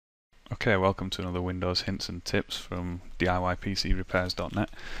Okay, welcome to another Windows hints and tips from DIYPCRepairs.net,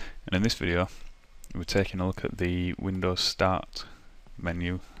 and in this video we're taking a look at the Windows Start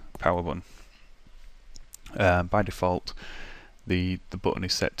menu power button. By default the button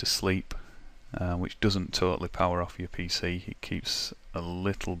is set to sleep, which doesn't totally power off your PC. It keeps a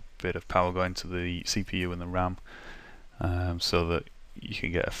little bit of power going to the CPU and the RAM, so that you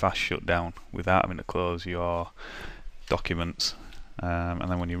can get a fast shutdown without having to close your documents. And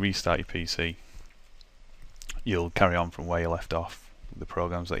then when you restart your PC, you'll carry on from where you left off with the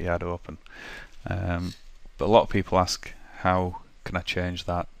programs that you had open. But a lot of people ask, how can I change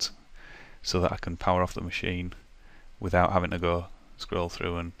that so that I can power off the machine without having to go scroll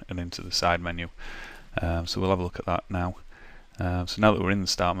through and into the side menu? So we'll have a look at that now. So now that we're in the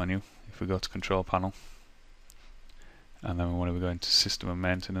Start menu, if we go to Control Panel, and then we want to go into System and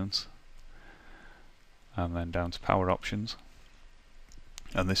Maintenance, and then down to Power Options.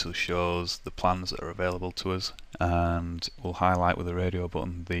 And this will show us the plans that are available to us, and we'll highlight with the radio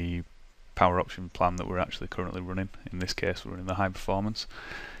button the power option plan that we're actually currently running. In this case we're running the high performance.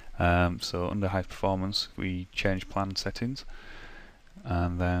 So under high performance we change plan settings,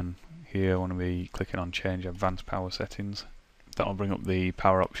 and then here I want to be clicking on change advanced power settings. That'll bring up the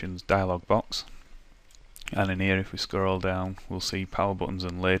power options dialog box, and in here if we scroll down we'll see power buttons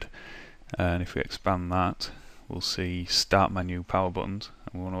and lid, and if we expand that we'll see Start menu power buttons,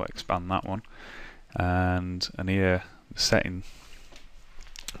 and we want to expand that one. And here the setting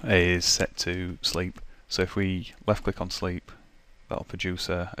is set to sleep. So if we left click on sleep, that'll produce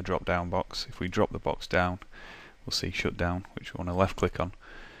a drop down box. If we drop the box down, we'll see Shutdown, which we want to left click on,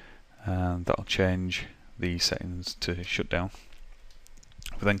 and that'll change the settings to Shutdown.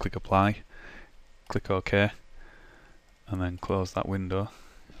 If we then click Apply, click OK, and then close that window,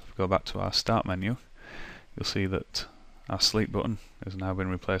 if we go back to our Start menu, you'll see that our sleep button has now been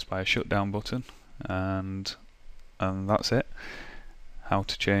replaced by a Shutdown button, and that's it. How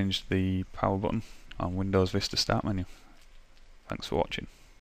to change the power button on Windows Vista Start menu. Thanks for watching.